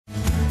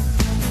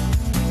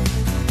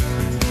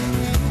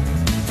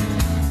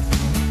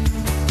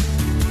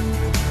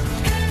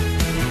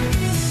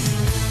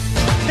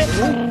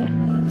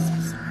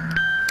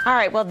All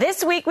right, well,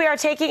 this week we are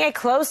taking a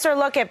closer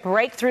look at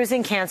breakthroughs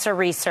in cancer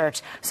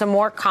research. Some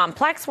more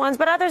complex ones,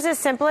 but others as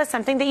simple as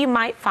something that you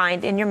might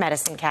find in your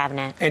medicine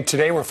cabinet. And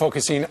today we're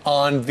focusing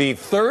on the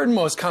third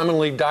most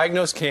commonly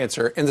diagnosed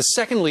cancer and the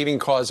second leading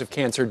cause of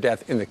cancer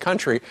death in the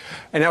country.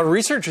 And now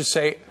researchers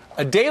say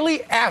a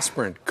daily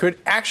aspirin could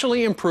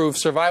actually improve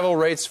survival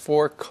rates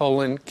for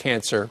colon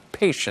cancer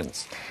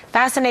patients.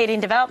 Fascinating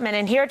development,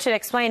 and here to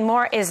explain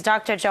more is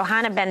Dr.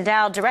 Johanna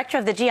Bendell, Director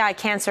of the GI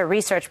Cancer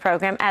Research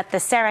Program at the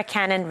Sarah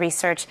Cannon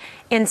Research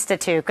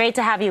Institute. Great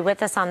to have you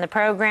with us on the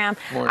program.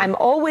 Morning. I'm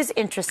always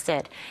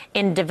interested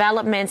in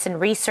developments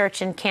and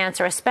research in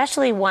cancer,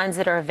 especially ones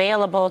that are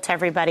available to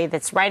everybody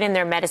that's right in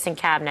their medicine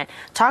cabinet.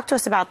 Talk to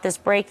us about this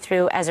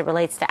breakthrough as it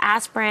relates to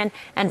aspirin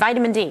and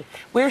vitamin D.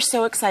 We're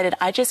so excited.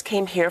 I just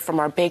came here from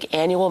our big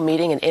annual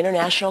meeting and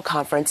international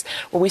conference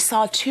where we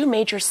saw two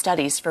major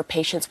studies for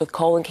patients with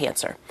colon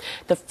cancer.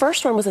 The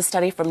first one was a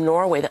study from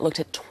Norway that looked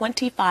at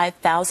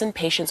 25,000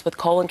 patients with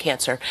colon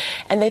cancer,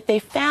 and that they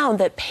found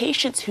that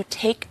patients who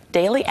take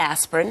daily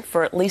aspirin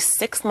for at least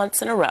 6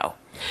 months in a row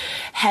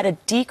had a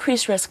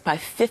decreased risk by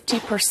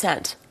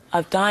 50%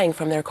 of dying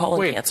from their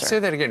colon cancer. Wait, say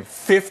that again.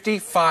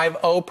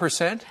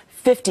 50%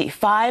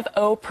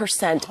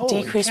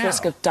 decreased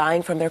risk of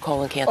dying from their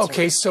colon cancer.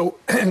 Okay, so,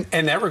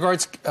 and that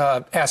regards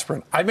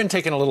aspirin. I've been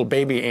taking a little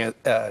baby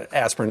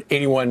aspirin,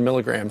 81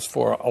 milligrams,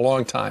 for a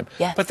long time.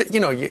 Yes. But,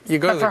 you know, you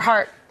go But to for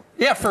heart.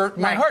 Yeah, for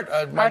my heart.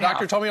 My Heart doctor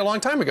health. told me a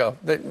long time ago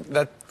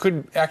that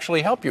could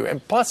actually help you.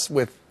 And plus,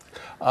 with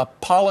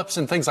polyps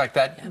and things like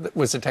that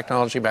was the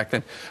technology back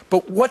then.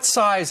 But what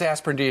size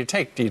aspirin do you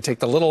take? Do you take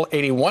the little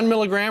 81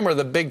 milligram or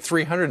the big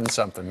 300 and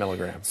something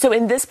milligrams? So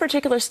in this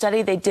particular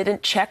study, they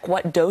didn't check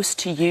what dose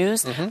to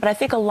use, but I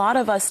think a lot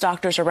of us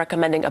doctors are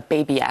recommending a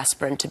baby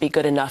aspirin to be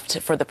good enough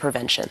for the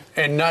prevention.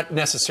 And not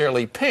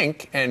necessarily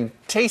pink and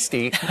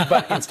tasty,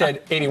 but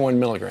instead 81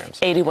 milligrams.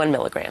 81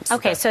 milligrams.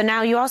 Okay, so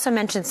now you also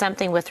mentioned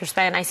something with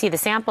respect, and I see the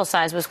sample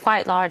size was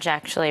quite large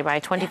actually,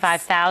 right?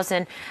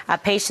 25,000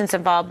 patients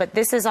involved, but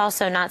this is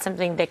also not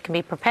something that can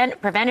be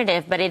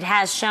preventative, but it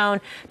has shown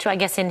to, I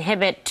guess,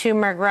 inhibit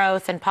tumor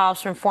growth and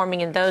polyps from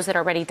forming in those that are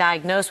already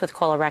diagnosed with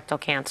colorectal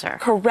cancer.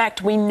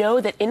 Correct. We know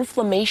that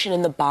inflammation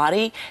in the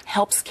body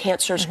helps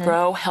cancers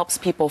grow, helps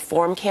people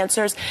form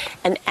cancers,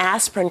 and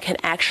aspirin can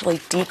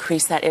actually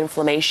decrease that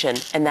inflammation,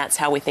 and that's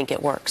how we think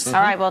it works.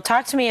 All right, well,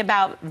 talk to me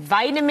about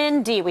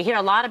vitamin D. We hear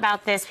a lot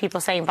about this,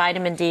 people saying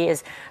vitamin D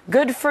is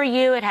good for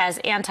you. It has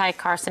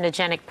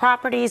anti-carcinogenic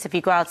properties. If you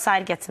go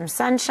outside, get some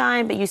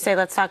sunshine. But you say,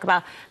 let's talk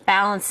about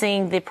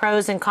balancing the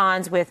pros and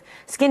cons with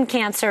skin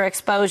cancer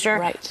exposure.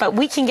 Right. But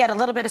we can get a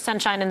little bit of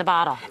sunshine in the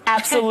bottle.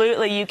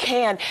 Absolutely, you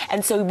can.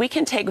 And so we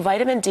can take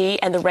vitamin D,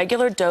 and the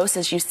regular dose,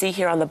 as you see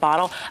here on the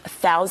bottle,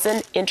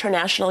 1,000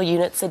 international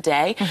units a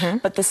day.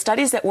 But the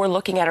studies that we're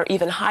looking at are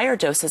even higher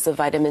doses of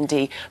vitamin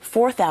D,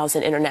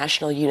 4,000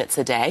 international units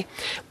a day.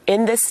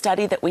 In this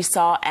study that we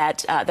saw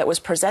that was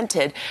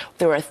presented,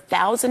 there were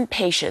 1,000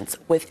 patients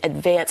with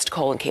advanced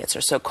colon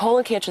cancer. So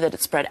colon cancer that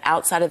had spread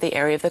outside of the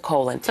area of the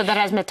colon. So that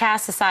has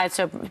metastasized,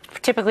 so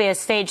typically a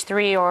stage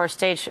 3 or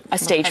stage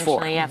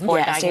 4. Yeah,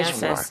 4 Stage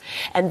diagnosis. 4.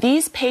 And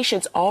these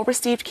patients all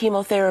received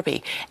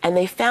chemotherapy, and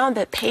they found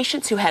that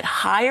patients who had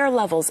higher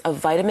levels of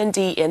vitamin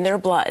D in their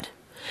blood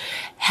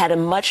had a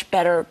much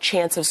better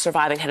chance of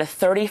surviving, had a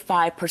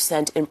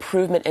 35%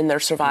 improvement in their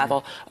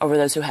survival over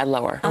those who had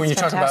lower. When you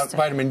talk about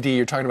vitamin D,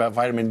 you're talking about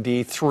vitamin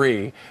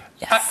D3.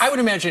 Yes. I would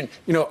imagine,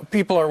 you know,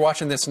 people are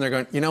watching this and they're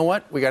going, you know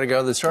what, we got to go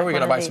to the store, we got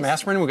to buy some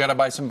aspirin, we got to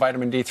buy some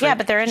vitamin D3. Yeah,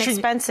 but they're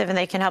inexpensive and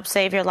they can help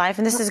save your life.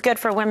 And this is good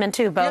for women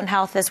too, bone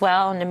health as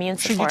well and immune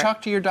support. Should you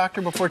talk to your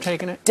doctor before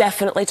taking it?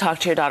 Definitely talk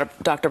to your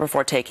doctor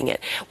before taking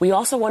it. We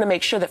also want to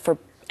make sure that for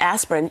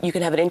aspirin, you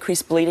can have an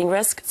increased bleeding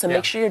risk, so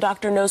make sure your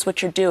doctor knows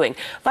what you're doing.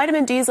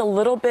 Vitamin D is a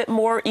little bit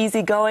more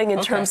easygoing in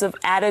terms of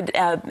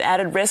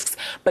added risks,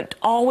 but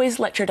always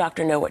let your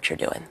doctor know what you're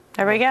doing.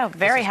 There we go.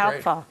 Very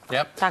helpful.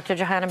 Yep. Dr.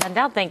 Johanna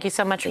Bendell, thank you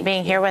so much for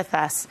being here with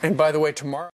us. And by the way, tomorrow...